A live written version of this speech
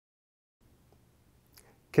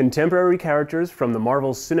Contemporary characters from the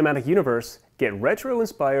Marvel Cinematic Universe get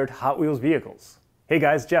retro-inspired Hot Wheels vehicles. Hey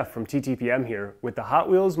guys, Jeff from TTPM here with the Hot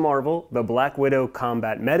Wheels Marvel, the Black Widow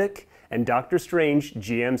Combat Medic, and Doctor Strange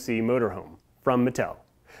GMC Motorhome from Mattel.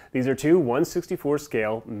 These are two 1/64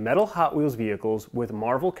 scale metal Hot Wheels vehicles with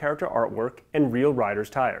Marvel character artwork and real riders'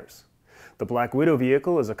 tires. The Black Widow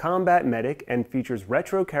vehicle is a combat medic and features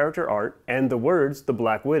retro character art and the words "The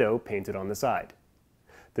Black Widow" painted on the side.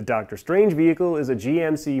 The Doctor Strange vehicle is a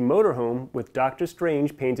GMC Motorhome with Doctor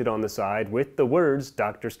Strange painted on the side with the words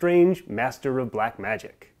 "Doctor Strange, Master of Black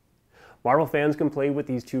Magic." Marvel fans can play with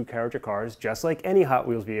these two character cars just like any Hot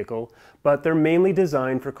Wheels vehicle, but they're mainly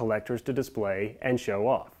designed for collectors to display and show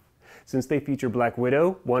off. Since they feature Black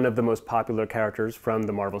Widow, one of the most popular characters from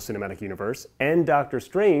the Marvel Cinematic Universe, and Doctor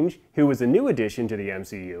Strange, who is a new addition to the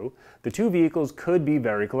MCU, the two vehicles could be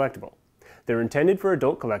very collectible. They're intended for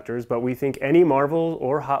adult collectors, but we think any Marvel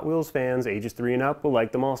or Hot Wheels fans ages 3 and up will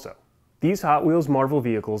like them also. These Hot Wheels Marvel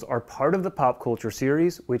vehicles are part of the Pop Culture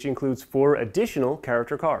series, which includes 4 additional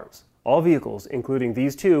character cars. All vehicles, including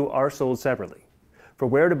these two, are sold separately. For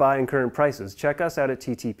where to buy and current prices, check us out at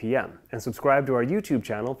TTPM and subscribe to our YouTube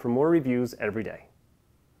channel for more reviews every day.